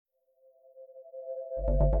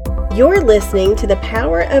You're listening to the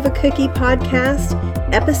Power of a Cookie podcast,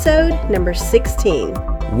 episode number 16.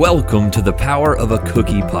 Welcome to the Power of a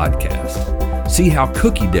Cookie podcast. See how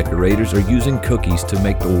cookie decorators are using cookies to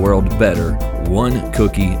make the world better, one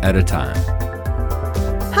cookie at a time.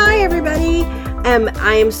 Hi, everybody.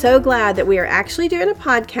 I am so glad that we are actually doing a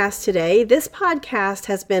podcast today. This podcast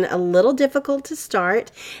has been a little difficult to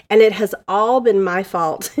start, and it has all been my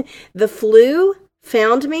fault. The flu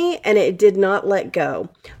found me, and it did not let go.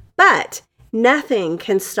 But nothing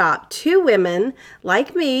can stop two women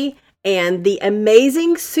like me and the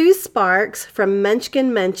amazing Sue Sparks from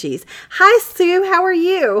Munchkin Munchies. Hi, Sue. How are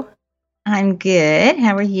you? I'm good.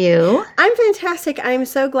 How are you? I'm fantastic. I'm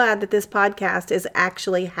so glad that this podcast is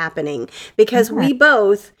actually happening because we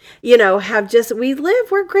both,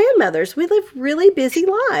 we're grandmothers. We live really busy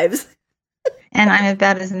lives. And I'm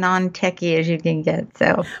about as non-techie as you can get,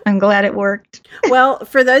 so I'm glad it worked. Well,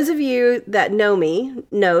 for those of you that know me,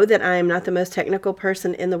 know that I am not the most technical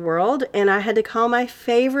person in the world, and I had to call my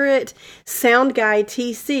favorite sound guy,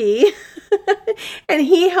 TC, and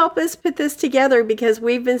he helped us put this together because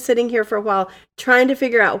we've been sitting here for a while trying to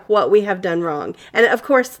figure out what we have done wrong. And of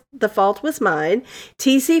course, the fault was mine.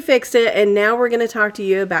 TC fixed it, and now we're going to talk to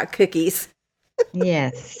you about cookies.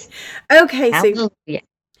 Yes. Okay, so Hallelujah.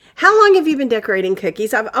 How long have you been decorating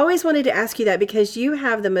cookies? I've always wanted to ask you that because you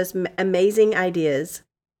have the most amazing ideas.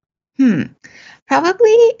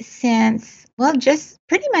 Probably just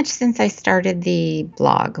pretty much since I started the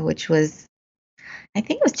blog, which was, I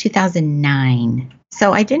think it was 2009.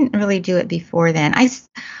 So I didn't really do it before then.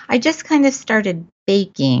 I just kind of started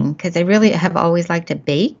baking because I really have always liked to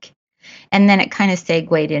bake. And then it kind of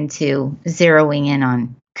segued into zeroing in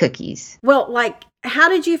on cookies. Well, how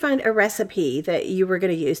did you find a recipe that you were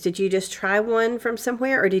going to use? Did you just try one from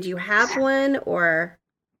somewhere, or did you have one, or?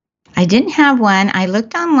 I didn't have one. I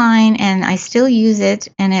looked online and I still use it,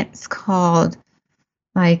 and it's called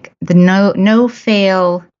the no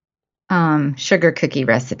fail sugar cookie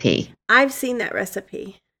recipe. I've seen that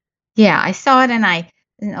recipe. Yeah, I saw it and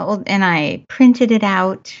I printed it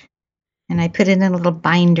out and I put it in a little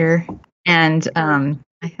binder, and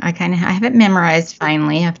I have it memorized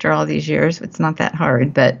finally after all these years. It's not that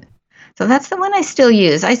hard, but so that's the one I still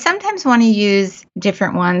use. I sometimes want to use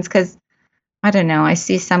different ones because, I don't know, I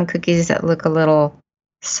see some cookies that look a little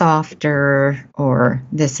softer or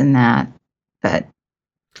this and that, but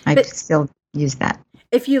I still use that.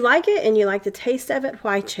 If you like it and you like the taste of it,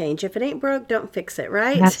 why change? If it ain't broke, don't fix it,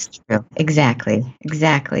 right? That's true. Exactly.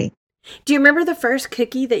 Do you remember the first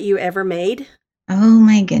cookie that you ever made? Oh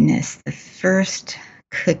my goodness, the first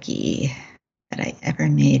cookie that I ever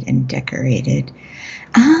made and decorated.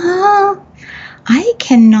 Oh, I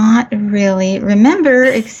cannot really remember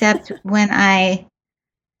except when I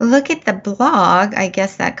look at the blog. I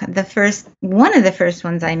guess that one of the first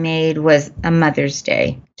ones I made was a Mother's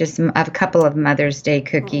Day, just a couple of Mother's Day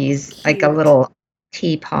cookies, like a little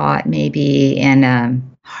teapot maybe, and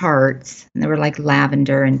hearts. And they were like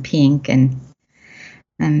lavender and pink, and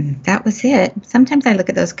that was it. Sometimes I look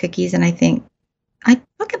at those cookies and I think, I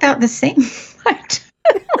look about the same. I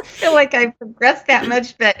don't feel like I've progressed that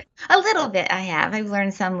much, but a little bit I have. I've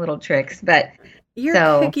learned some little tricks, but your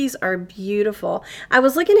cookies are beautiful. I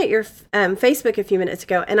was looking at your Facebook a few minutes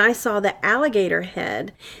ago, and I saw the alligator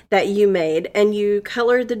head that you made, and you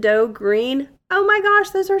colored the dough green. Oh my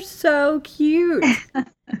gosh, those are so cute.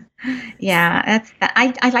 Yeah,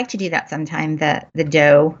 I like to do that sometime, the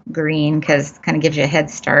dough green, because it kind of gives you a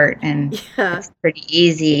head start, and it's pretty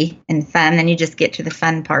easy and fun. Then you just get to the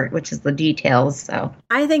fun part, which is the details. So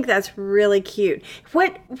I think that's really cute.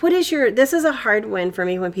 What is this is a hard one for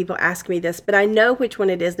me when people ask me this, but I know which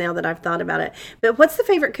one it is now that I've thought about it. But what's the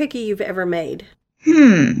favorite cookie you've ever made?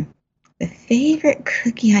 The favorite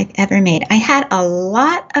cookie I've ever made. I had a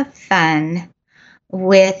lot of fun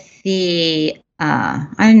with the I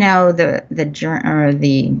don't know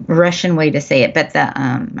the Russian way to say it, but the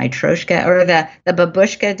Matryoshka or the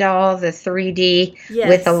babushka doll, the 3D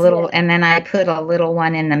with a little, and then I put a little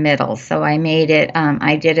one in the middle. So I made it.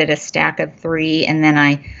 I did it a stack of 3, and then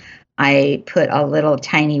I put a little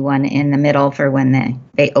tiny one in the middle for when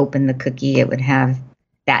they open the cookie. It would have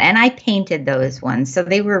that, and I painted those ones, so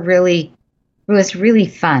they were really. It was really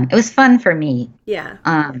fun. It was fun for me. Yeah.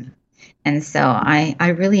 And so I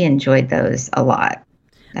really enjoyed those a lot.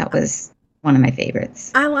 That was one of my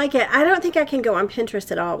favorites. I like it. I don't think I can go on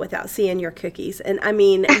Pinterest at all without seeing your cookies. And I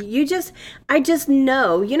mean, I just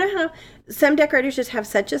know, you know how some decorators just have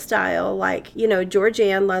such a style, like,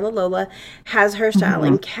 Georgianne, Lila Lola has her style,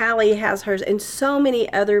 and Callie has hers, and so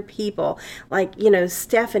many other people, like,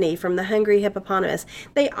 Stephanie from the Hungry Hippopotamus.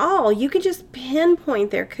 You can just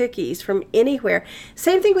pinpoint their cookies from anywhere.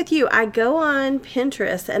 Same thing with you. I go on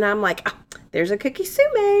Pinterest and I'm like, oh, there's a cookie Sue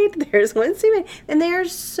made. There's one Sue made. And they're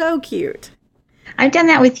so cute. I've done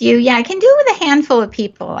that with you. Yeah, I can do it with a handful of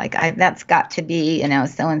people. Like, that's got to be,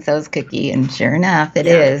 so-and-so's cookie. And sure enough, it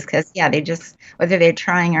is. Because, they just, whether they're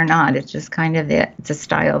trying or not, it's just kind of it's a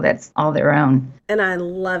style that's all their own. And I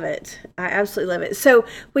love it. I absolutely love it. So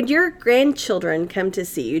when your grandchildren come to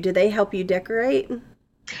see you, do they help you decorate?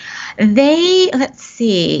 Let's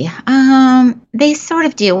see. They sort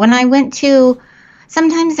of do. When I went to,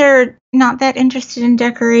 sometimes they're not that interested in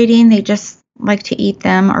decorating. They just like to eat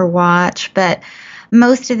them or watch. But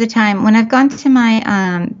most of the time, when I've gone to my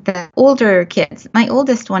the older kids, my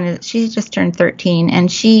oldest one she's just turned 13, and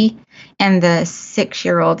she and the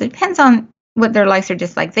 6-year-old, it depends on what their likes or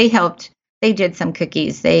dislikes. They helped. They did some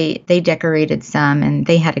cookies. They decorated some, and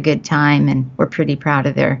they had a good time, and we're pretty proud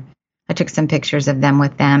of I took some pictures of them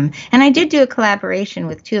with them, and I did do a collaboration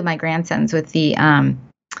with 2 of my grandsons with the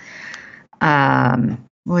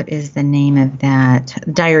what is the name of that?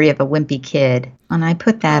 Diary of a Wimpy Kid. And I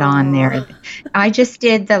put that on there. I just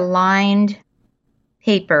did the lined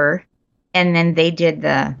paper, and then they did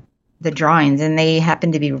the drawings, and they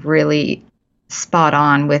happened to be really spot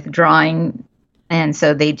on with drawing. And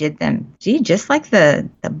so they did them, just like the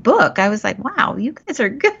book. I was like, wow, you guys are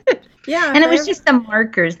good. Yeah. And it was just the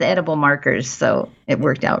markers, the edible markers. So it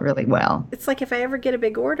worked out really well. It's like, if I ever get a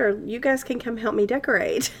big order, you guys can come help me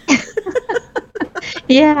decorate.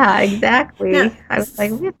 Yeah, exactly. Now, I was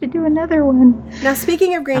like, we have to do another one. Now,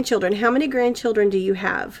 speaking of grandchildren, how many grandchildren do you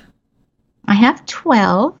have? I have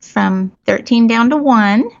 12, from 13 down to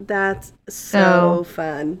 1. That's so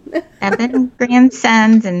fun. 7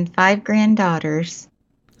 grandsons and 5 granddaughters.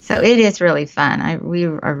 So it is really fun. We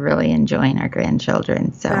are really enjoying our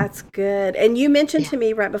grandchildren. So that's good. And you mentioned to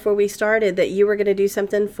me right before we started that you were going to do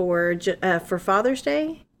something for Father's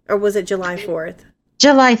Day, or was it July 4th?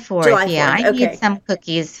 July 4th, yeah. I need some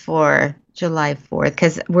cookies for July 4th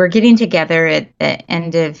because we're getting together at the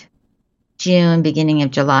end of June, beginning of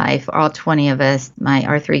July, for all 20 of us,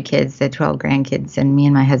 our 3 kids, the 12 grandkids, and me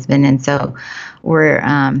and my husband. And so we're,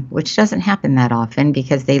 which doesn't happen that often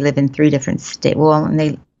because they live in 3 different states. Well,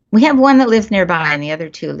 and we have one that lives nearby, and the other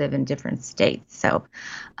 2 live in different states. So,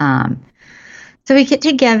 so we get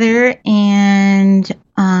together, and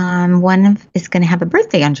one is going to have a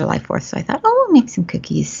birthday on July 4th. So I thought, we'll make some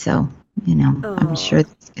cookies. So, I'm sure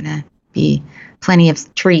there's going to be plenty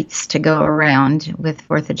of treats to go around with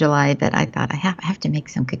 4th of July. But I thought I have to make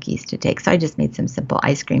some cookies to take. So I just made some simple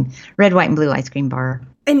ice cream, red, white, and blue ice cream bar.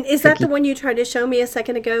 And is that the one you tried to show me a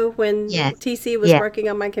second ago when TC was working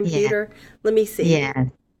on my computer? Let me see. Yeah,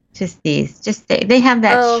 just these. They have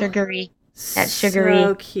that sugary.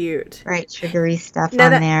 So cute. Right, sugary stuff on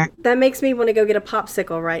there. That makes me want to go get a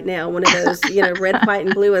popsicle right now. One of those, red, white,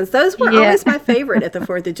 and blue ones. Those were always my favorite at the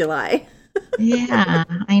 4th of July. Yeah,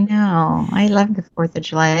 I know. I love the 4th of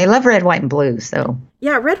July. I love red, white, and blue. So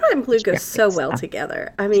yeah, red, white, and blue go so well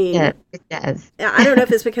together. I mean, it does. I don't know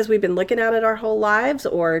if it's because we've been looking at it our whole lives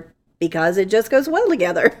or because it just goes well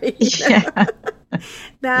together. Yeah.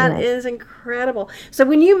 That is incredible. So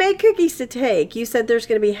when you make cookies to take, you said there's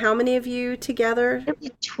going to be how many of you together? There'll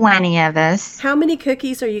be 20 of us. How many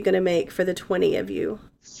cookies are you going to make for the 20 of you?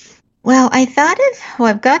 Well, I thought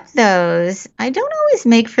I've got those. I don't always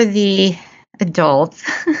make for the adults.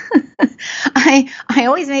 I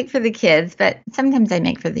always make for the kids, but sometimes I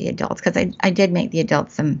make for the adults because I did make the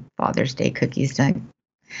adults some Father's Day cookies.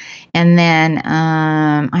 And then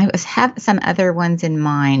I have some other ones in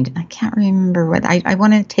mind. I can't remember what. I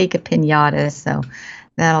want to take a piñata, so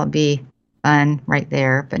that'll be fun right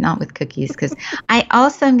there, but not with cookies. Because I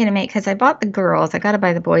also am going to make, because I bought the girls, I got to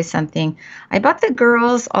buy the boys something. I bought the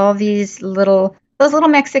girls all those little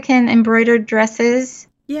Mexican embroidered dresses.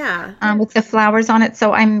 Yeah. With the flowers on it.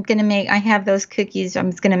 So I'm going to I have those cookies. I'm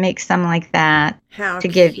just going to make some like that to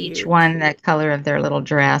give each one the color of their little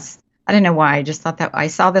dress. I don't know why. I just thought that I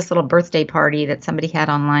saw this little birthday party that somebody had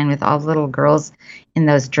online with all the little girls in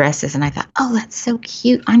those dresses. And I thought, that's so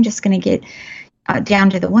cute. I'm just going to get down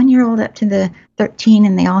to the 1-year-old up to the 13,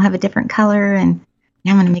 and they all have a different color. And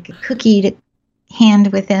now I'm going to make a cookie to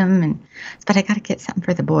hand with them. But I got to get something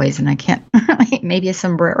for the boys, and I can't. Maybe a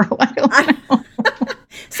sombrero. I don't know.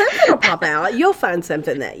 Something will pop out. You'll find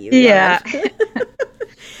something that you love.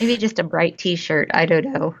 Maybe just a bright T-shirt. I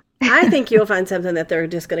don't know. I think you'll find something that they're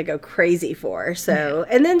just going to go crazy for. So,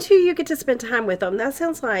 and then too, you get to spend time with them. That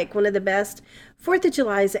sounds like one of the best 4th of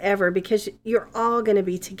Julys ever because you're all going to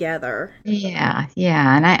be together. Yeah,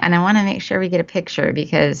 yeah. And I want to make sure we get a picture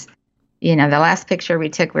because, the last picture we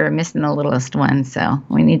took, we were missing the littlest one. So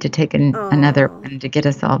we need to take another one to get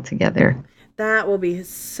us all together. That will be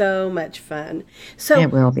so much fun. So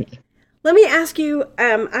it will be. Let me ask you,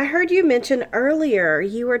 I heard you mention earlier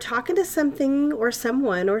you were talking to something or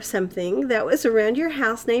someone or something that was around your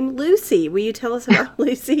house named Lucy. Will you tell us about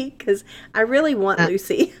Lucy? Because I really want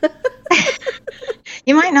Lucy.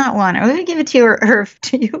 You might not want her. Let me give it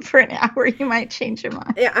to you for an hour. You might change your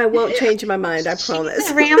mind. Yeah, I won't change my mind, I promise.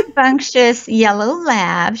 She's a rambunctious yellow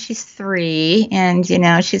lab. She's 3, and,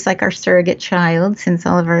 she's like our surrogate child since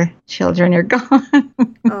all of our children are gone.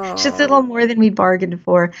 She's a little more than we bargained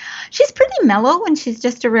for. She's pretty mellow when she's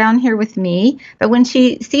just around here with me, but when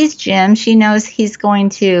she sees Jim, she knows he's going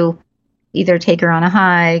to either take her on a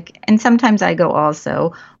hike, and sometimes I go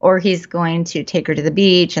also, or he's going to take her to the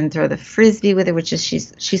beach and throw the frisbee with her, which is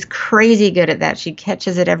she's crazy good at that. She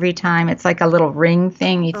catches it every time. It's like a little ring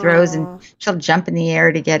thing he throws, and she'll jump in the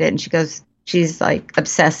air to get it, and she's like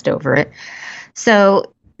obsessed over it.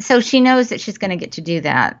 So she knows that she's going to get to do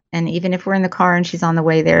that, and even if we're in the car and she's on the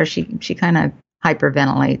way there, she kind of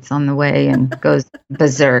hyperventilates on the way and goes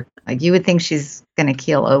berserk. Like you would think she's going to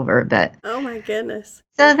keel over, but oh my goodness.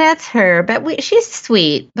 So that's her, but she's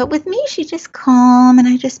sweet. But with me, she's just calm, and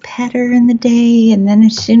I just pet her in the day. And then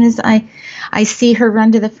as soon as I see her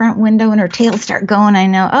run to the front window and her tail start going, I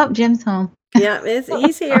know, oh, Jim's home. Yeah,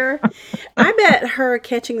 he's here. I bet her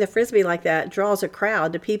catching the frisbee like that draws a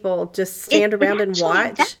crowd. Do people just stand around and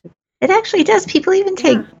watch? It actually does. People even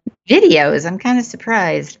take videos. I'm kind of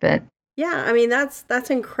surprised, but. Yeah, I mean,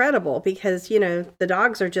 that's incredible because, the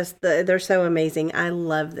dogs are they're so amazing. I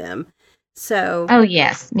love them. So. Oh,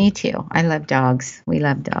 yes, me too. I love dogs. We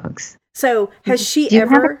love dogs. So has she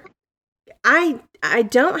ever? I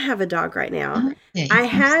don't have a dog right now. Okay. I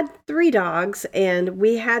had 3 dogs, and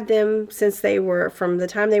we had them since from the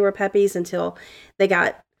time they were puppies until they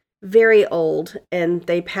got very old and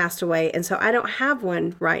they passed away. And so I don't have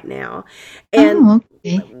one right now. And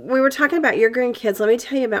we were talking about your grandkids. Let me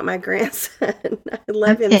tell you about my grandson. I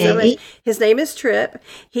love him so much. His name is Trip.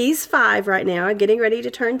 He's 5 right now, getting ready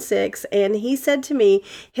to turn 6. And he said to me,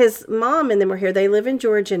 his mom and them were here. They live in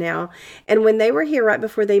Georgia now. And when they were here right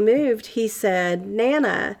before they moved, he said,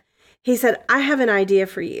 Nana, he said, I have an idea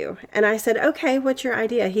for you. And I said, okay, what's your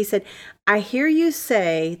idea? He said, I hear you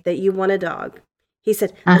say that you want a dog. He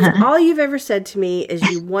said, that's all you've ever said to me is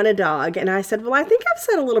you want a dog. And I said, well, I think I've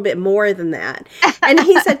said a little bit more than that. And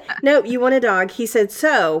he said, nope, you want a dog. He said,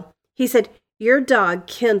 your dog,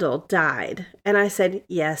 Kendall, died. And I said,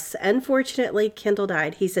 yes, unfortunately, Kendall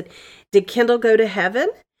died. He said, did Kendall go to heaven?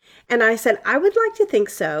 And I said, I would like to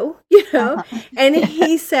think so, And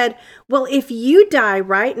he said, well, if you die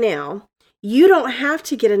right now, you don't have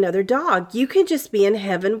to get another dog. You can just be in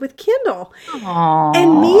heaven with Kendall. Aww.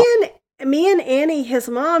 And me and Annie, his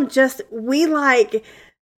mom, just busted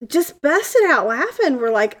out laughing.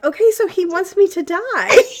 We're like, okay, so he wants me to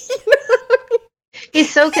die.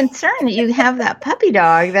 He's so concerned that you have that puppy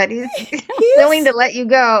dog that he's willing to let you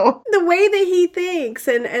go. The way that he thinks.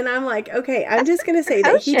 And I'm like, okay, I'm just going to say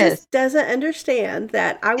that he just doesn't understand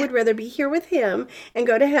that I would rather be here with him and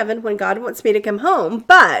go to heaven when God wants me to come home.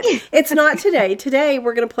 But it's not today. Today,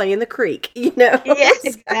 we're going to play in the creek, Yes,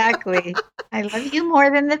 exactly. I love you more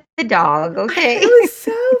than the dog, okay? It was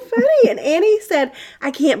so funny. And Annie said,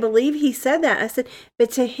 I can't believe he said that. I said,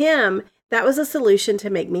 but to him, that was a solution to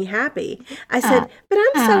make me happy. I said, but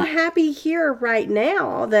I'm so happy here right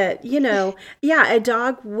now that, a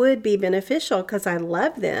dog would be beneficial because I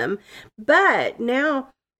love them. But now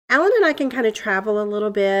Alan and I can kind of travel a little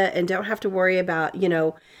bit and don't have to worry about,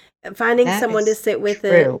 finding someone to sit with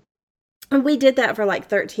it. And we did that for like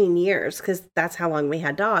 13 years because that's how long we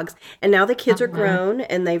had dogs. And now the kids are grown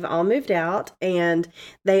and they've all moved out and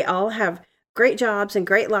they all have great jobs and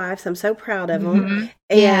great lives. I'm so proud of them.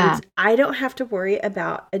 And I don't have to worry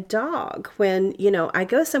about a dog when, I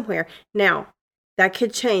go somewhere. Now, that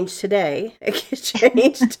could change today. It could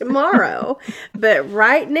change tomorrow. But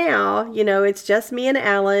right now, it's just me and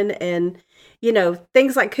Alan and,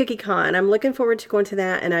 things like Cookie Con. I'm looking forward to going to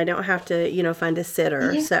that and I don't have to, find a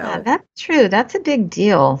sitter. Yeah, so that's true. That's a big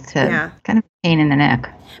deal to kind of pain in the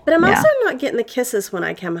neck. But I'm also not getting the kisses when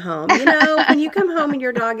I come home. When you come home and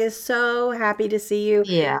your dog is so happy to see you.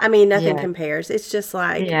 Yeah. I mean, nothing compares. It's just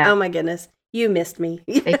like, oh my goodness, you missed me.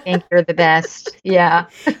 They think you're the best. Yeah.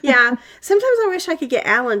 Yeah. Sometimes I wish I could get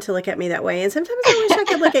Alan to look at me that way. And sometimes I wish I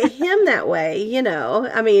could look at him that way.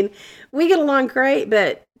 I mean, we get along great,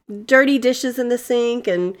 but dirty dishes in the sink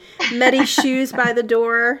and muddy shoes by the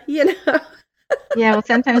door, Yeah, well,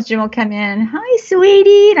 sometimes Jim will come in, "Hi,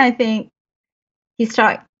 sweetie," and I think he's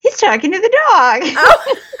talking to the dog.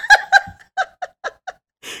 Oh,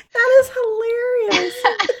 that is hilarious.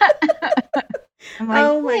 I'm like,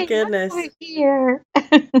 Oh my "Hey, goodness. I'm here."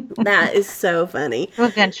 That is so funny. He'll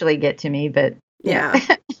eventually get to me, but Yeah.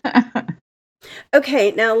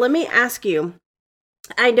 Okay, now let me ask you.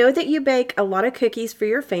 I know that you bake a lot of cookies for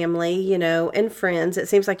your family, and friends. It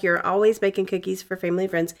seems like you're always baking cookies for family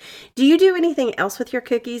and friends. Do you do anything else with your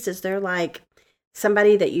cookies? Is there like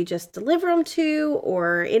somebody that you just deliver them to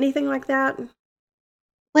or anything like that?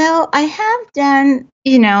 Well, I have done,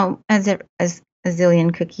 as a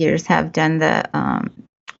zillion cookiers have done the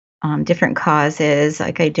different causes.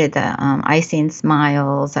 Like I did the icing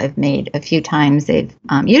smiles. I've made a few times. They've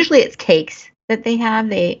usually it's cakes that they have.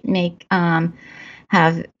 They make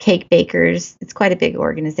have cake bakers. It's quite a big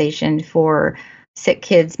organization for sick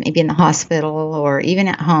kids, maybe in the hospital or even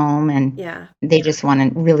at home, and Yeah. they just want a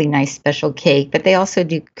really nice special cake. But they also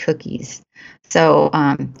do cookies. So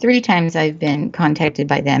 3 times I've been contacted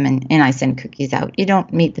by them, and I send cookies out. You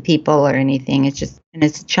don't meet the people or anything. It's just, and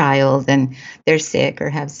it's a child, and they're sick or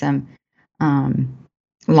have some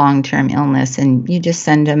long-term illness, and you just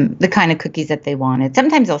send them the kind of cookies that they wanted.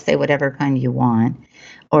 Sometimes they'll say whatever kind you want,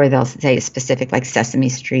 or they'll say specific like Sesame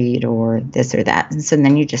Street or this or that. And so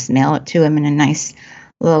then you just mail it to them in a nice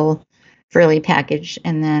little frilly package.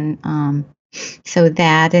 And then so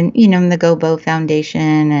that, and the Go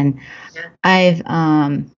Foundation, and I've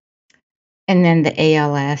and then the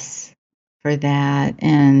ALS for that,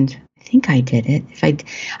 and I think I did it. If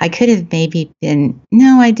I could have maybe been,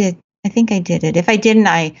 no, I did. I think I did it. If I didn't,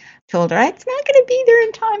 I told her it's not going to be there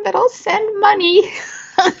in time, but I'll send money.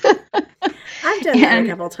 I've done that a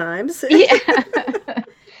couple times. Yeah.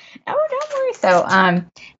 Oh, don't worry. So,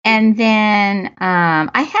 and then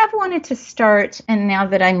I have wanted to start, and now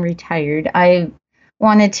that I'm retired, I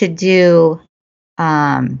wanted to do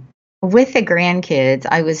with the grandkids.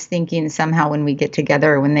 I was thinking somehow when we get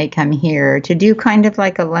together, when they come here, to do kind of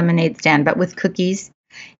like a lemonade stand, but with cookies.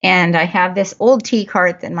 And I have this old tea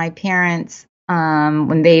cart that my parents,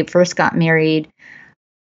 when they first got married,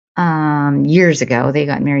 years ago. They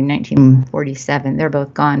got married in 1947. They're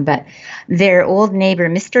both gone, but their old neighbor,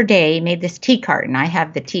 Mr. Day, made this tea cart, and I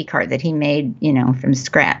have the tea cart that he made, from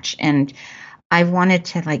scratch. And I wanted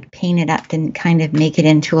to like paint it up and kind of make it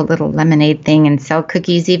into a little lemonade thing and sell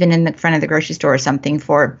cookies even in the front of the grocery store or something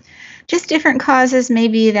for just different causes.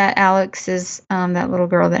 Maybe that Alex's, that little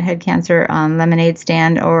girl that had cancer, lemonade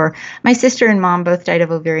stand, or my sister and mom both died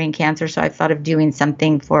of ovarian cancer. So I thought of doing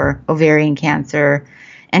something for ovarian cancer.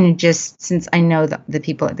 And just since I know the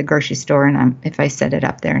people at the grocery store, and if I set it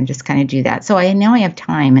up there and just kind of do that. So I know I have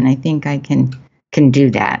time, and I think I can do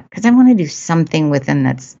that because I want to do something with them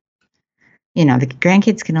that's, the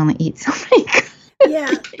grandkids can only eat so many.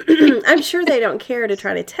 Yeah, I'm sure they don't care to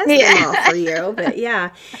try to test them all for you, but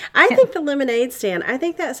yeah, I think the lemonade stand, I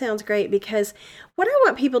think that sounds great because what I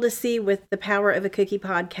want people to see with the Power of a Cookie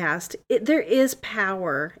podcast, there is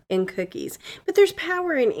power in cookies, but there's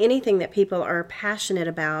power in anything that people are passionate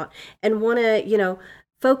about and want to,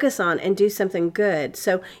 focus on and do something good.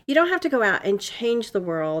 So you don't have to go out and change the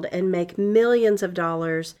world and make millions of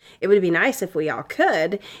dollars. It would be nice if we all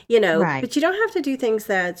could, Right. but you don't have to do things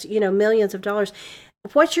that's, millions of dollars.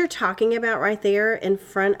 What you're talking about right there in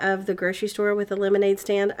front of the grocery store with the lemonade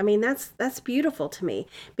stand, I mean, that's beautiful to me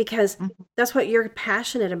because that's what you're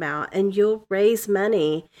passionate about, and you'll raise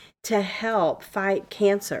money to help fight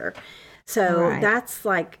cancer. So Right. that's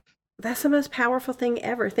the most powerful thing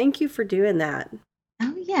ever. Thank you for doing that.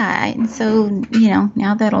 Oh, yeah. And so,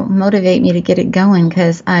 now that'll motivate me to get it going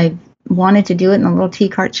because I wanted to do it, and the little tea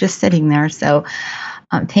cart's just sitting there. So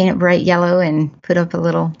paint it bright yellow and put up the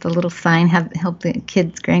little sign, help the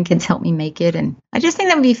grandkids help me make it. And I just think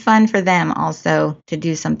that would be fun for them also to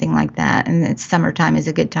do something like that. And it's summertime is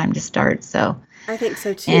a good time to start. So I think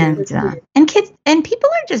so too. And kids and people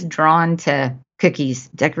are just drawn to cookies,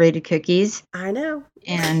 decorated cookies. I know.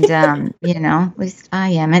 And, at least I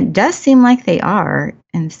am. It does seem like they are.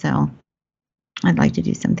 And so I'd like to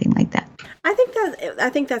do something like that. I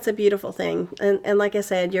think that's a beautiful thing. And like I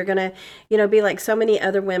said, you're going to, be like so many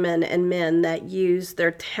other women and men that use their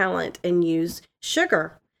talent and use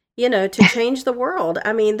sugar, to change the world.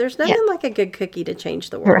 I mean, there's nothing like a good cookie to change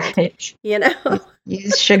the world. Right.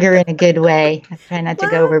 Use sugar in a good way. I try not to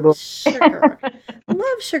go overboard. Sugar.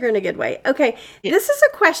 Love sugar in a good way. Okay. Yeah. This is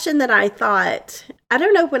a question that I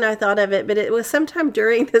don't know when I thought of it, but it was sometime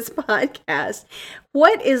during this podcast.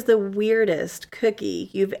 What is the weirdest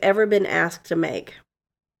cookie you've ever been asked to make?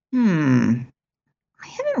 I I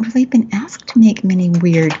haven't really been asked to make many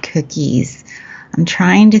weird cookies. I'm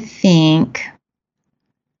trying to think.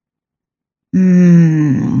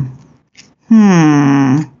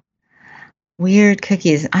 Weird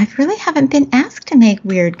cookies. I really haven't been asked to make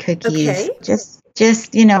weird cookies. Okay.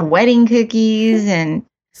 Just wedding cookies and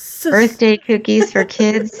birthday cookies for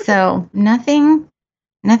kids. So nothing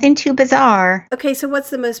too bizarre. Okay, so what's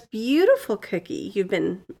the most beautiful cookie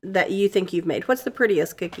that you think you've made? What's the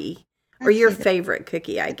prettiest cookie? Or your favorite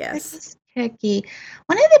cookie, I guess? Cookie.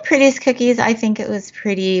 One of the prettiest cookies I think it was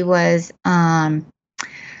pretty was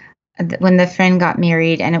when the friend got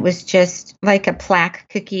married, and it was just like a plaque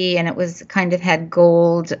cookie, and it was kind of had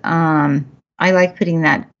gold. I like putting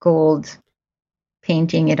that gold,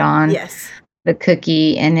 painting it on the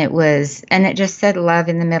cookie, and it just said love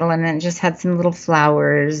in the middle, and then it just had some little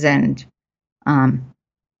flowers and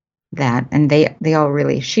that,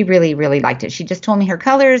 and she really liked it. She just told me her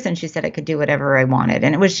colors, and she said I could do whatever I wanted,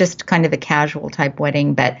 and it was just kind of a casual type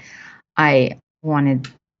wedding, but I wanted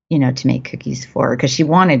to make cookies for her because she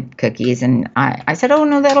wanted cookies. And I said, oh,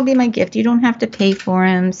 no, that'll be my gift. You don't have to pay for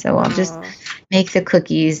them. So I'll just make the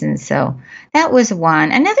cookies. And so that was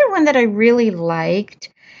one. Another one that I really liked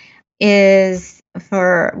is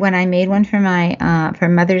for when I made one for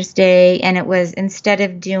Mother's Day. And it was, instead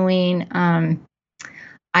of doing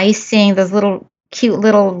icing, those little cute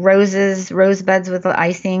little rosebuds with the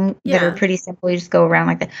icing that are pretty simple. You just go around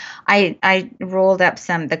like that. I rolled up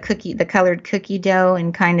the colored cookie dough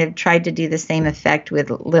and kind of tried to do the same effect with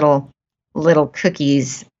little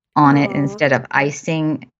cookies on it. Instead of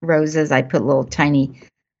icing roses, I put little tiny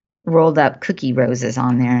rolled up cookie roses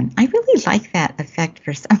on there. And I really like that effect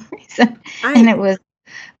for some reason. And it was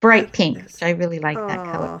bright pink. So I really like that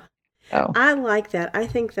color. So. I like that. I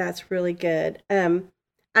think that's really good.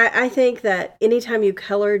 I think that anytime you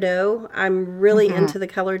color dough, I'm really into the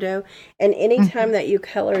color dough. And anytime that you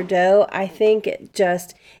color dough, I think it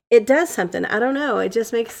does something. I don't know. It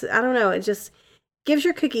just it just gives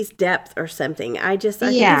your cookies depth or something. I think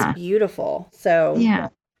it's beautiful. So yeah,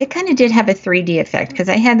 it kind of did have a 3D effect because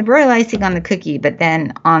I had the royal icing on the cookie, but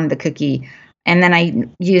then on the cookie, and then I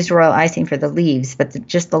used royal icing for the leaves, but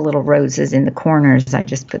just the little roses in the corners, I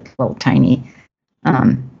just put little tiny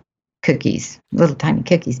cookies, little tiny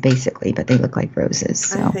cookies basically, but they look like roses.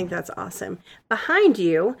 So. I think that's awesome. Behind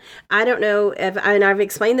you, I don't know and I've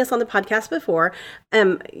explained this on the podcast before,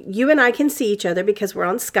 you and I can see each other because we're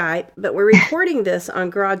on Skype, but we're recording this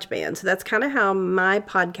on GarageBand. So that's kind of how my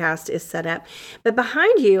podcast is set up. But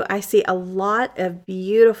behind you, I see a lot of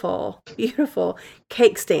beautiful, beautiful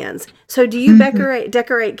cake stands. So do you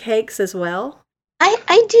decorate cakes as well?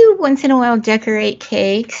 I do once in a while decorate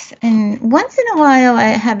cakes, and once in a while I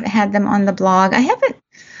have had them on the blog. I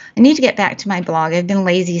need to get back to my blog. I've been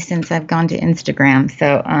lazy since I've gone to Instagram.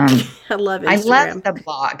 So I love Instagram. I love the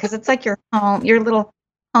blog because it's like your little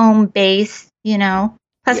home base,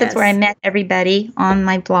 Plus it's where I met everybody on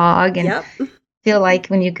my blog, and feel like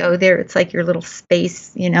when you go there, it's like your little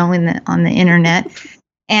space, on the internet.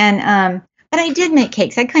 And but I did make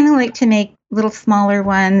cakes. I kind of like to make little smaller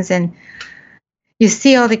ones, and you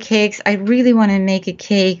see all the cakes. I really want to make a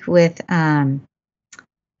cake with,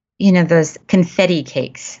 those confetti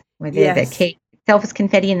cakes where the cake itself is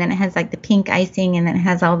confetti, and then it has like the pink icing, and then it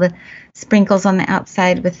has all the sprinkles on the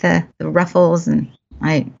outside with the ruffles. And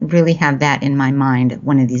I really have that in my mind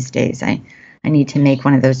one of these days. I need to make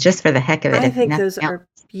one of those just for the heck of it. I think those are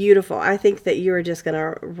beautiful. I think that you are just going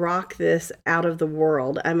to rock this out of the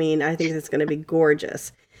world. I mean, I think it's going to be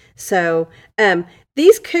gorgeous. So,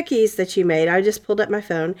 these cookies that you made, I just pulled up my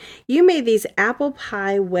phone. You made these apple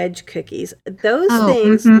pie wedge cookies. Those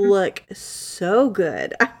things look so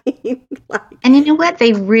good. I mean, and you know what?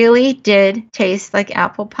 They really did taste like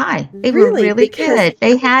apple pie. They were really good.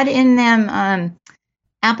 They had in them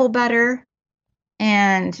apple butter,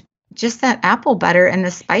 and just that apple butter and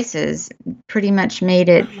the spices pretty much made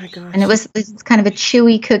it. Oh my gosh. And it was kind of a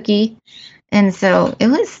chewy cookie. And so it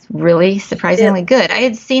was really surprisingly good. I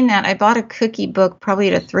had seen that. I bought a cookie book probably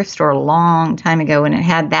at a thrift store a long time ago, and it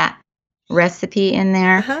had that recipe in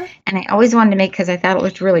there. And I always wanted to make because I thought it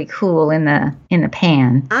looked really cool in the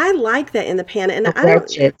pan. I like that in the pan. And I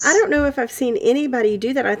don't know if I've seen anybody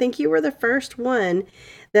do that. I think you were the first one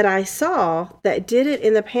that I saw that did it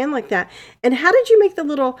in the pan like that. And how did you make the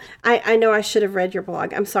little, I know I should have read your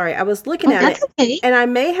blog. I'm sorry. I was looking at it. Okay. And I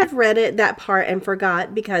may have read it, that part, and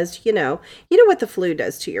forgot because, you know what the flu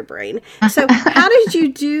does to your brain. So how did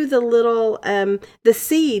you do the little, the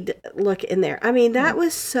seed look in there? I mean, that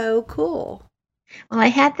was so cool. Well, I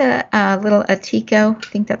had the little Atico, I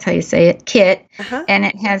think that's how you say it, kit. And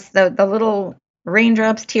it has the little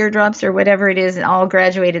raindrops, teardrops, or whatever it is, in all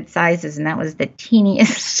graduated sizes, and that was the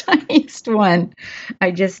teeniest, tiniest one.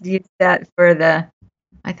 I just used that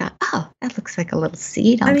I thought, oh, that looks like a little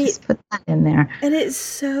seed. I'll just put that in there. And it's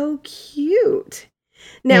so cute.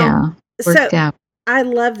 Now, yeah, worked out. I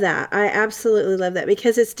love that. I absolutely love that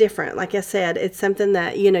because it's different. Like I said, it's something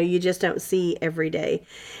that, you just don't see every day.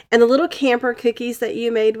 And the little camper cookies that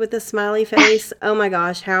you made with the smiley face, oh my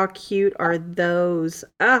gosh, how cute are those?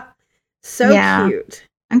 Ah, so cute.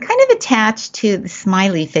 I'm kind of attached to the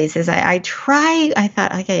smiley faces. I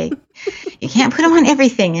thought, okay, you can't put them on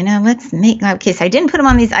everything, let's make, okay, so I didn't put them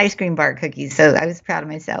on these ice cream bar cookies, so I was proud of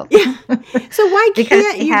myself. Yeah. So why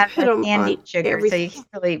can't you put them candied sugar, everything? So you can't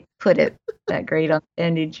really put it that great on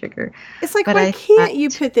candied sugar. It's like, why can't you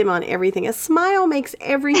put them on everything? A smile makes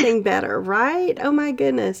everything better, right? Oh my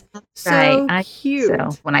goodness. So cute.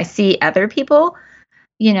 So when I see other people,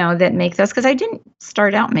 that make those, because I didn't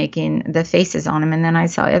start out making the faces on them, and then I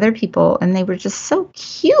saw other people, and they were just so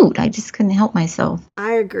cute. I just couldn't help myself.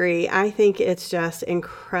 I agree. I think it's just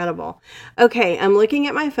incredible. Okay, I'm looking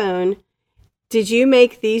at my phone. Did you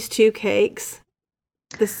make these two cakes?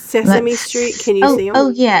 The Sesame Street, can you see them? Oh,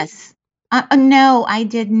 yes. No, I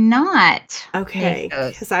did not. Okay.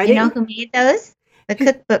 Because you know who made those? The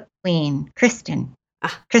cookbook queen, Kristen.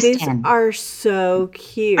 These are so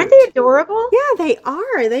cute. Aren't they adorable? Yeah, they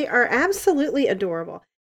are. They are absolutely adorable.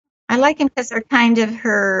 I like them because they're kind of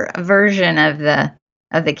her version of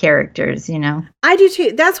the characters, I do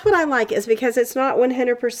too. That's what I like, is because it's not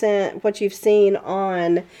 100% what you've seen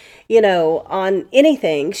on, on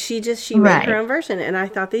anything. She made her own version, and I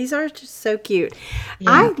thought these are just so cute.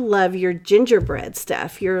 Yeah. I love your gingerbread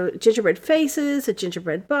stuff, your gingerbread faces, a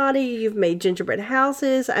gingerbread body. You've made gingerbread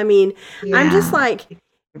houses. I mean, I'm just like,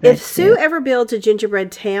 if Sue ever builds a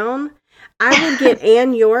gingerbread town, I would get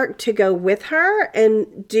Ann York to go with her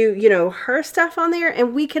and do, her stuff on there,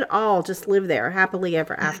 and we could all just live there happily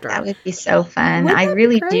ever after. That would be so fun. I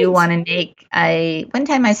really do want to make one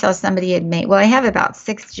time I saw somebody had made, I have about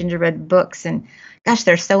 6 gingerbread books, and gosh,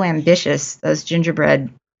 they're so ambitious, those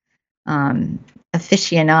gingerbread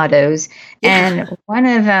aficionados. Yeah. And one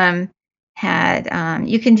of them had,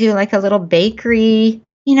 you can do like a little bakery,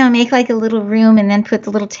 make like a little room and then put the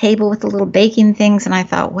little table with the little baking things. And I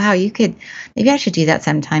thought, wow, maybe I should do that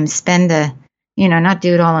sometime. Not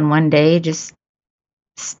do it all in one day. Just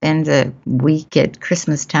spend a week at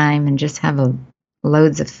Christmas time and just have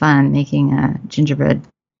loads of fun making a gingerbread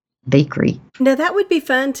bakery. No, that would be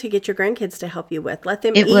fun to get your grandkids to help you with. Let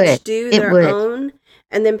them each do their own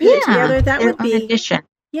and then put it together. That would be addition.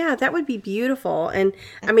 Yeah, that would be beautiful. And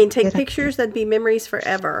I mean, take pictures. That'd be memories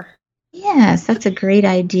forever. Yes, that's a great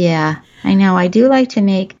idea. I know. I do like to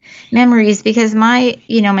make memories because my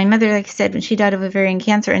mother, like I said, when she died of ovarian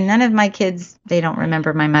cancer, and none of my kids, they don't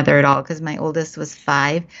remember my mother at all because my oldest was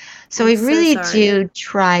 5. So I really do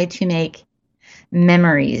try to make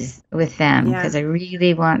memories with them because I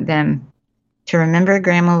really want them to remember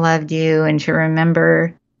Grandma loved you and to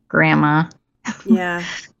remember Grandma. Yeah.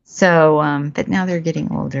 So, but now they're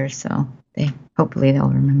getting older, so hopefully they'll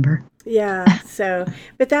remember. Yeah. So,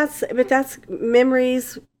 but that's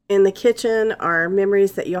memories in the kitchen are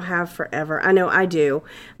memories that you'll have forever. I know I do.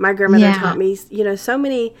 My grandmother taught me, so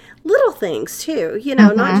many little things too,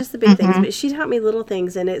 not just the big things, but she taught me little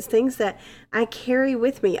things, and it's things that I carry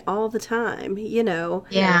with me all the time,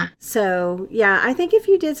 Yeah. So, yeah, I think if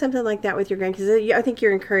you did something like that with your grandkids, I think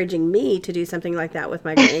you're encouraging me to do something like that with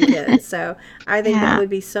my grandkids. So I think that would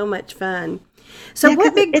be so much fun. So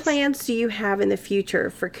what big plans do you have in the future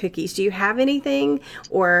for cookies? Do you have anything?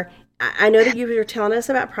 Or I know that you were telling us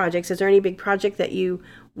about projects. Is there any big project that you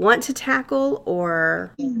want to tackle,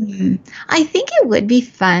 or? I think it would be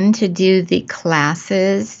fun to do the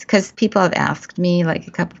classes, because people have asked me why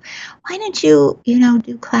don't you,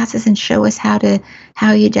 do classes and show us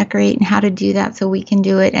how you decorate and how to do that so we can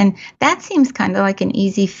do it. And that seems kind of like an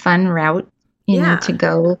easy, fun route, to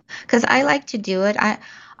go, because I like to do it.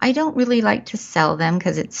 I don't really like to sell them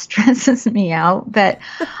because it stresses me out, but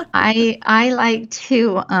I like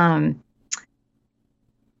to,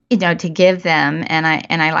 to give them, and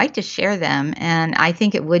I like to share them. And I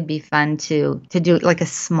think it would be fun to do it like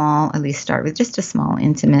at least start with just a small,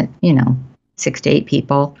 intimate, 6 to 8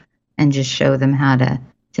 people, and just show them how to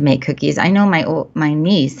make cookies. I know my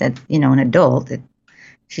niece, that's, an adult,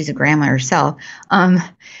 she's a grandma herself.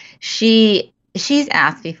 She's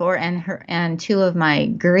asked before, and 2 of my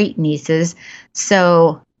great nieces.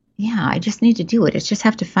 So yeah, I just need to do it. It's just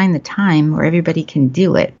have to find the time where everybody can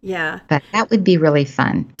do it. Yeah. But that would be really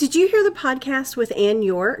fun. Did you hear the podcast with Ann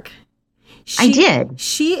York? I did.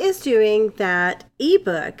 She is doing that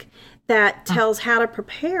ebook that tells how to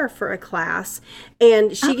prepare for a class,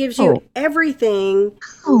 and she gives you everything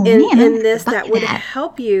in this that would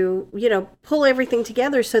help you, pull everything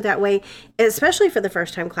together, so that way, especially for the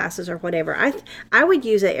first time classes or whatever, I would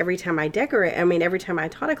use it every time I decorate. I mean, every time I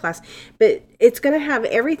taught a class, but it's going to have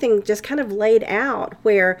everything just kind of laid out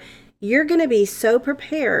where you're going to be so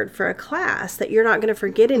prepared for a class that you're not going to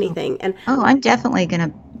forget anything. And I'm definitely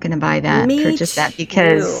going to buy that, purchase that,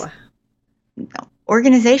 because too.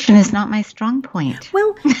 Organization is not my strong point.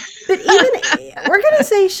 Well, but even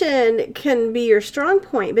organization can be your strong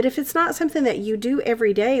point, but if it's not something that you do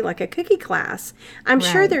every day, like a cookie class, I'm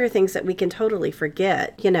sure there are things that we can totally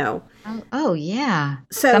forget, Oh yeah.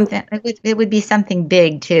 So it would be something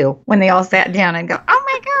big too, when they all sat down and go, oh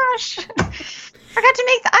my gosh, forgot to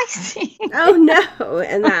make the icing. Oh no.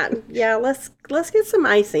 And let's get some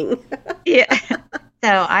icing. Yeah.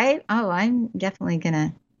 So I'm definitely going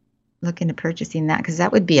to look into purchasing that, because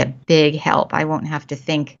that would be a big help. I won't have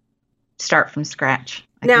to start from scratch.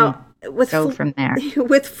 Now, from there.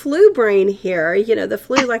 With flu brain here, the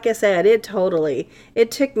flu, like I said, it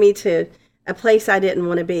took me to a place I didn't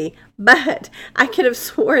want to be. But I could have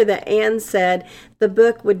swore that Anne said the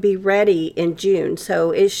book would be ready in June. So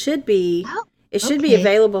it should be... It should be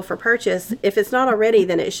available for purchase. If it's not already,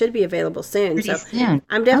 then it should be available soon. Pretty soon.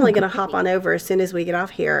 I'm definitely going to hop on over as soon as we get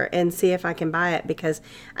off here and see if I can buy it, because,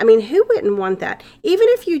 I mean, who wouldn't want that? Even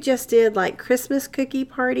if you just did like Christmas cookie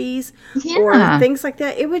parties or things like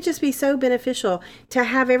that, it would just be so beneficial to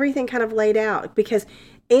have everything kind of laid out, because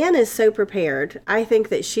Anne is so prepared. I think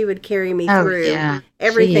that she would carry me through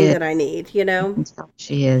everything that I need,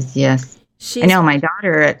 She is, yes. I know my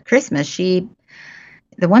daughter at Christmas,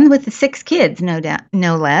 the one with the 6 kids, no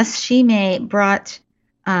less, she brought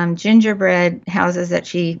gingerbread houses that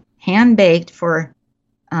she hand baked for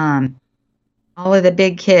all of the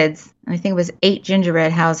big kids. I think it was 8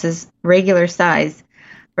 gingerbread houses, regular size,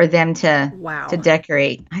 for them to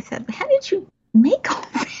decorate. I said, how did you make all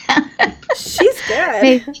that? She's good.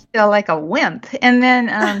 Made me feel like a wimp. And then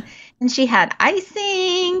and she had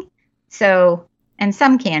icing, and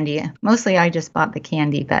some candy. Mostly I just bought the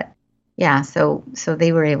candy, but yeah, so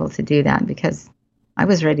they were able to do that because I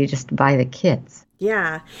was ready just to buy the kits.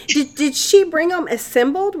 Yeah. Did she bring them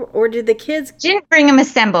assembled, or did the kids? She didn't bring them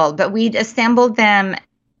assembled, but we'd assembled them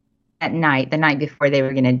at night, the night before they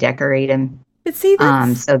were going to decorate them. But see,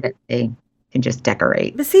 so that they can just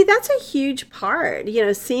decorate. But see, that's a huge part,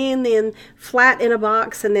 seeing them flat in a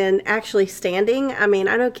box and then actually standing. I mean,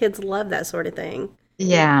 I know kids love that sort of thing.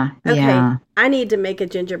 Yeah. Okay. Yeah. I need to make a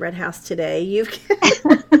gingerbread house today. You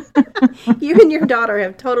and your daughter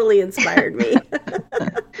have totally inspired me.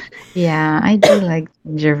 Yeah, I do like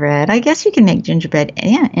gingerbread. I guess you can make gingerbread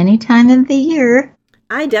any time of the year.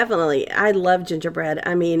 I love gingerbread.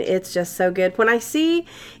 I mean, it's just so good. When I see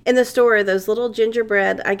in the store those little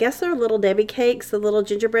gingerbread, I guess they're little Debbie cakes, the little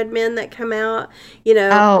gingerbread men that come out,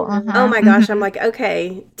 oh my gosh, I'm like,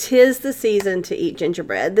 okay, 'tis the season to eat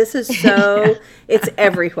gingerbread. This is it's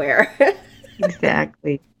everywhere.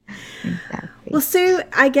 Exactly. Well, Sue,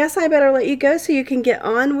 I guess I better let you go so you can get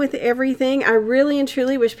on with everything. I really and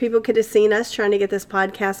truly wish people could have seen us trying to get this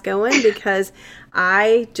podcast going, because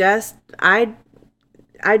I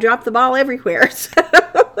dropped the ball everywhere. So.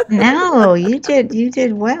 No, you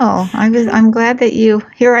did well. I'm glad that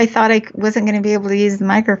I thought I wasn't going to be able to use the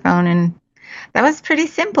microphone, and that was pretty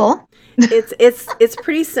simple. It's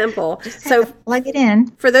pretty simple. So plug it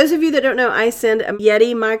in. For those of you that don't know, I send a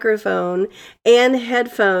Yeti microphone and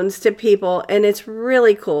headphones to people, and it's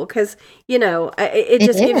really cool because it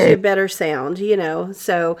just gives you a better sound.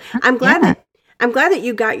 So I'm glad that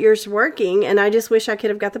you got yours working, and I just wish I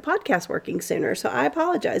could have got the podcast working sooner. So I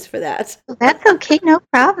apologize for that. That's okay, no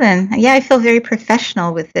problem. Yeah, I feel very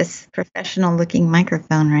professional with this professional-looking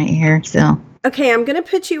microphone right here. So. Okay, I'm going to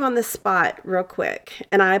put you on the spot real quick,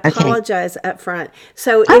 and I apologize up front.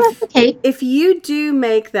 So if you do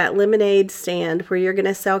make that lemonade stand where you're going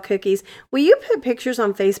to sell cookies, will you put pictures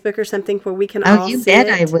on Facebook or something where we can all see it? Oh, you bet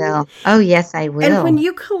I will. Oh, yes, I will. And when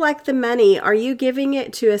you collect the money, are you giving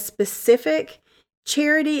it to a specific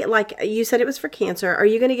charity? Like you said, it was for cancer. Are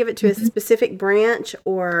you going to give it to a specific branch,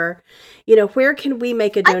 or where can we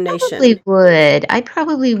make a donation? I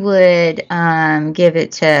probably would give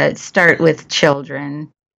it to start with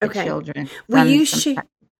children. Okay. Children. Will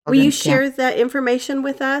you share that information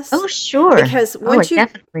with us? Oh, sure. Because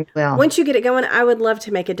definitely will. Once you get it going, I would love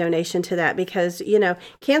to make a donation to that, because,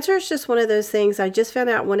 cancer is just one of those things. I just found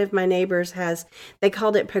out one of my neighbors they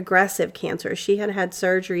called it progressive cancer. She had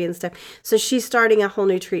surgery and stuff. So she's starting a whole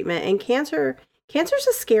new treatment, and cancer cancer's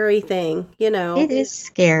a scary thing, It is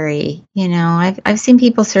scary. I've seen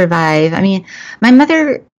people survive. I mean, my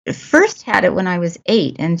mother first had it when I was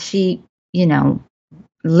 8, and she,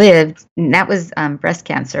 lived, and that was breast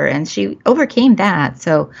cancer, and she overcame that.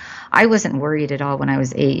 So I wasn't worried at all when I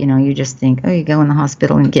was 8. You just think, oh, you go in the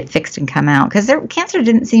hospital and get fixed and come out, because cancer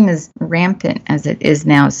didn't seem as rampant as it is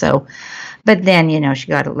now. So, but then, she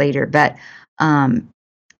got it later. But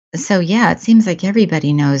so yeah, it seems like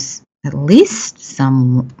everybody knows at least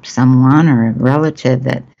someone or a relative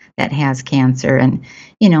that has cancer, and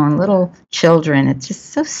and little children, it's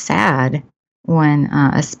just so sad when,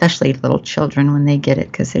 especially little children, when they get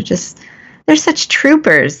it, because they're such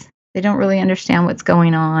troopers. They don't really understand what's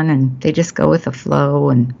going on, and they just go with the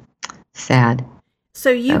flow, and sad.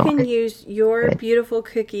 So you can use your beautiful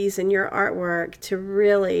cookies and your artwork to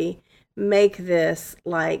really make this,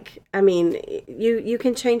 you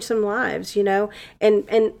can change some lives,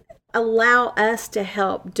 and allow us to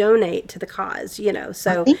help donate to the cause,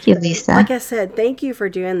 so thank you, Lisa. Like I said, thank you for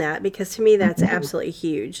doing that, because to me that's absolutely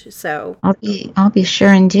huge. So I'll be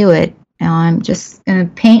sure and do it. Now I'm just gonna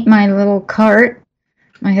paint my little cart.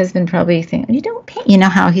 My husband probably thinks, you don't paint,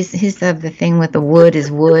 how he's of the thing with the wood is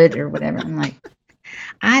wood or whatever. I'm like,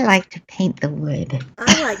 I like to paint the wood.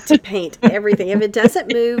 I like to paint everything. If it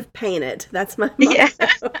doesn't move, paint it. That's my motto. Yeah.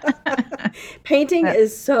 Painting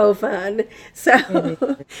is so fun. So,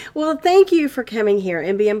 well, thank you for coming here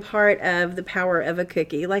and being part of the power of a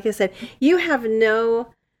cookie. Like I said, you have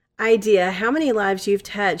no idea how many lives you've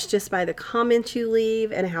touched just by the comments you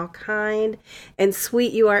leave and how kind and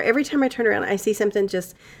sweet you are. Every time I turn around, I see something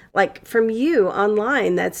just like from you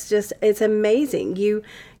online. It's amazing.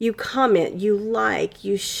 You comment, you like,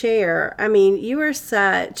 you share. I mean, you are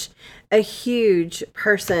such a huge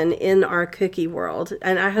person in our cookie world,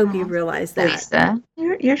 and I hope you realize that. Lisa,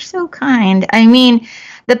 you're so kind. I mean,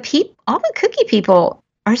 all the cookie people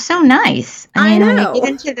are so nice. I mean, when you get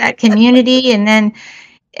into that community, and then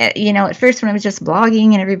at first when I was just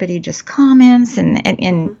blogging and everybody just comments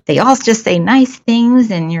and they all just say nice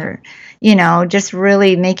things, and you're, just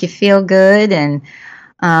really make you feel good. And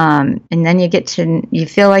then you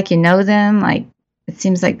feel like you know them. Like, it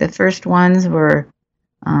seems like the first ones were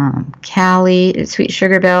Callie, Sweet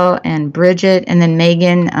Sugar Belle, and Bridget, and then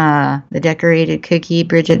Megan, the decorated cookie,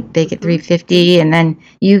 Bridget Bake It 350, and then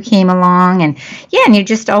you came along, and you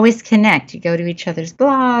just always connect. You go to each other's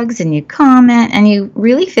blogs and you comment, and you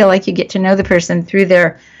really feel like you get to know the person through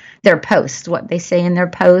their posts, what they say in their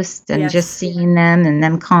posts, and just seeing them and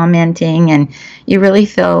them commenting, and you really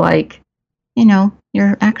feel like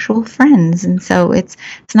you're actual friends. And so it's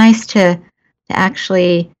nice to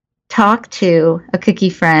actually talk to a cookie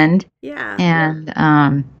friend. Yeah.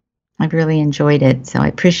 And I've really enjoyed it. So I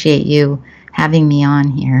appreciate you having me on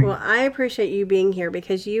here. Well, I appreciate you being here,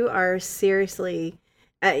 because you are seriously,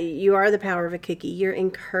 you are the power of a cookie. You're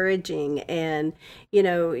encouraging, and,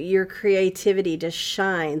 your creativity just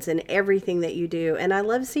shines in everything that you do. And I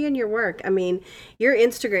love seeing your work. I mean, your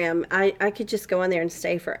Instagram, I could just go on there and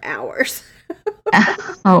stay for hours.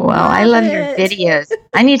 Oh, well, I love your videos.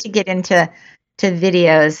 I need to get into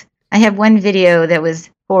videos. I have one video that was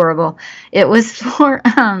horrible. It was for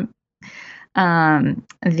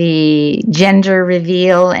the gender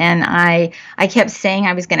reveal, and I kept saying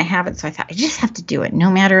I was going to have it, so I thought I just have to do it, no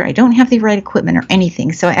matter, I don't have the right equipment or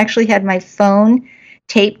anything. So I actually had my phone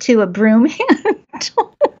taped to a broom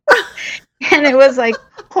handle, and it was like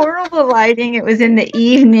horrible lighting. It was in the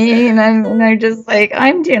evening, and I just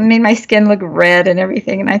made my skin look red and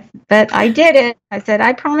everything. But I did it. I said,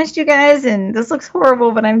 I promised you guys, and this looks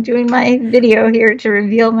horrible, but I'm doing my video here to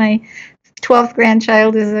reveal my 12th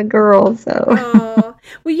grandchild is a girl. So, well,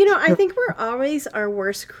 I think we're always our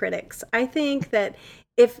worst critics. I think that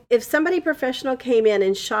if somebody professional came in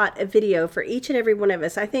and shot a video for each and every one of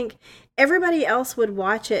us, I think everybody else would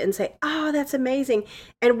watch it and say, oh, that's amazing.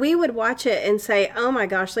 And we would watch it and say, oh my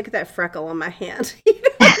gosh, look at that freckle on my hand.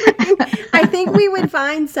 I think we would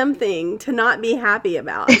find something to not be happy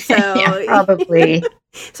about. So yeah, probably.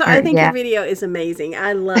 So I think your video is amazing.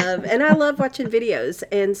 I love watching videos.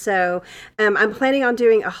 And so I'm planning on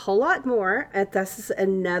doing a whole lot more. This is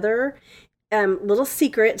another little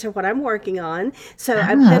secret to what I'm working on. So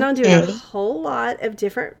I plan on doing a whole lot of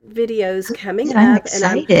different videos coming up, and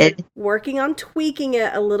I'm working on tweaking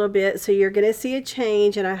it a little bit. So you're going to see a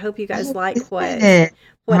change, and I hope you guys like what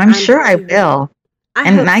I'm sure I will.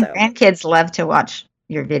 And my grandkids love to watch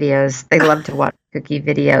your videos. They love to watch cookie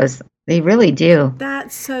videos. They really do.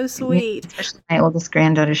 That's so sweet. Especially my oldest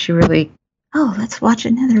granddaughter. She really, let's watch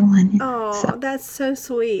another one. Oh, that's so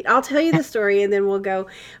sweet. I'll tell you the story, and then we'll go.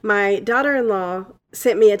 My daughter-in-law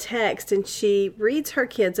sent me a text, and she reads her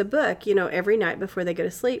kids a book, every night before they go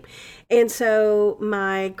to sleep. And so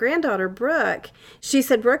my granddaughter, Brooke, she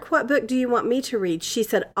said, Brooke, what book do you want me to read? She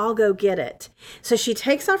said, I'll go get it. So she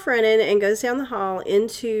takes off running and goes down the hall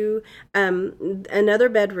into another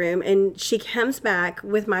bedroom, and she comes back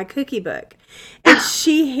with my cookie book. And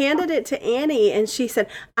she handed it to Annie, and she said,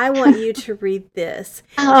 I want you to read this.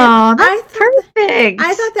 Oh, that's perfect.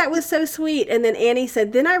 I thought that was so sweet. And then Annie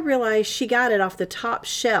said, then I realized she got it off the top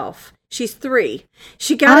shelf. She's 3.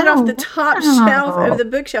 She got it off the top shelf of the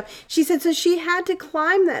bookshelf. She said, so she had to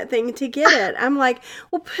climb that thing to get it. I'm like,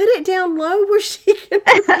 well, put it down low where she can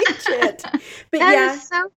reach it. But that is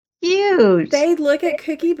so cute. They look at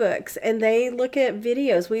cookie books, and they look at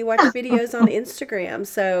videos. We watch videos on Instagram.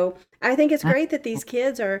 So I think it's great that these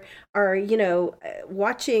kids are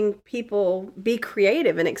watching people be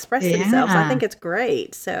creative and express themselves. I think it's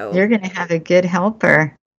great. So you're going to have a good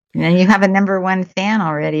helper. And you have a number 1 fan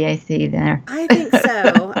already, I see there. I think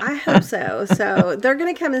so. I hope so. So they're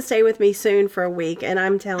going to come and stay with me soon for a week. And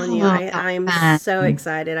I'm telling you, I'm so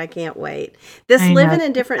excited. I can't wait. This living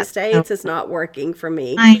in different states is not working for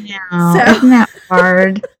me. I know. So. Isn't that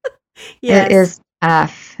hard? Yes. It is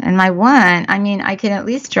tough. And my one, I can at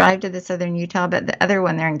least drive to the southern Utah, but the other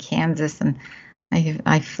one, they're in Kansas, and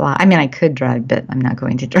I fly. I could drive, but I'm not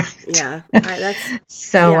going to drive. Yeah. It's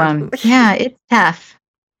tough.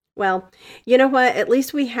 Well, you know what? At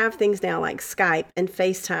least we have things now like Skype and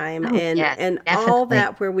FaceTime and all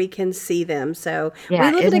that where we can see them. So we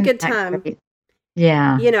live in a good time. Great?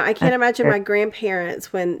 Yeah. I can't imagine my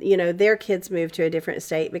grandparents when, their kids moved to a different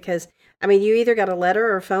state, because, you either got a letter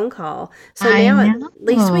or a phone call. So now at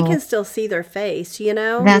least we can still see their face,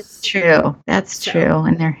 That's true. That's true.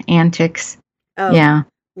 And their antics. Oh, yeah.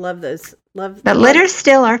 Love those. But letters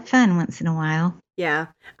still are fun once in a while. Yeah.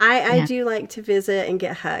 I do like to visit and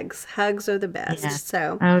get hugs. Hugs are the best. Yeah.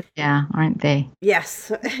 So. Oh yeah, aren't they?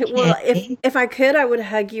 Yes. Well, if I could, I would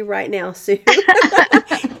hug you right now, Sue.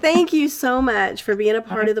 Thank you so much for being a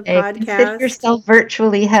part of the podcast. Consider yourself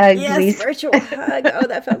virtually hugged. Yes, please. Virtual hug. Oh,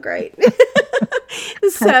 that felt great.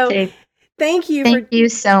 So. Thank you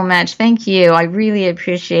so much. Thank you. I really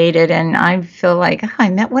appreciate it. And I feel like I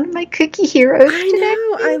met one of my cookie heroes today.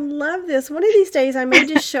 I know. I love this. One of these days I may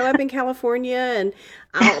just show up in California, and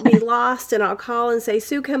I'll be lost, and I'll call and say,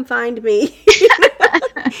 Sue, come find me.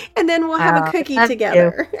 And then we'll have a cookie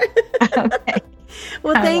together. Okay.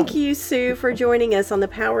 Well, thank you, Sue, for joining us on The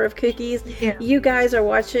Power of Cookies. You guys are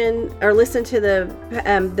watching or listen to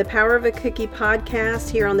the Power of a Cookie podcast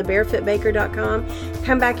here on thebarefootbaker.com.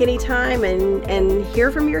 Come back anytime and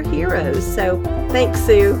hear from your heroes. So thanks,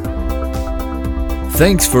 Sue.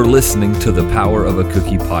 Thanks for listening to the Power of a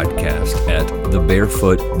Cookie podcast at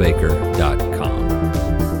thebarefootbaker.com.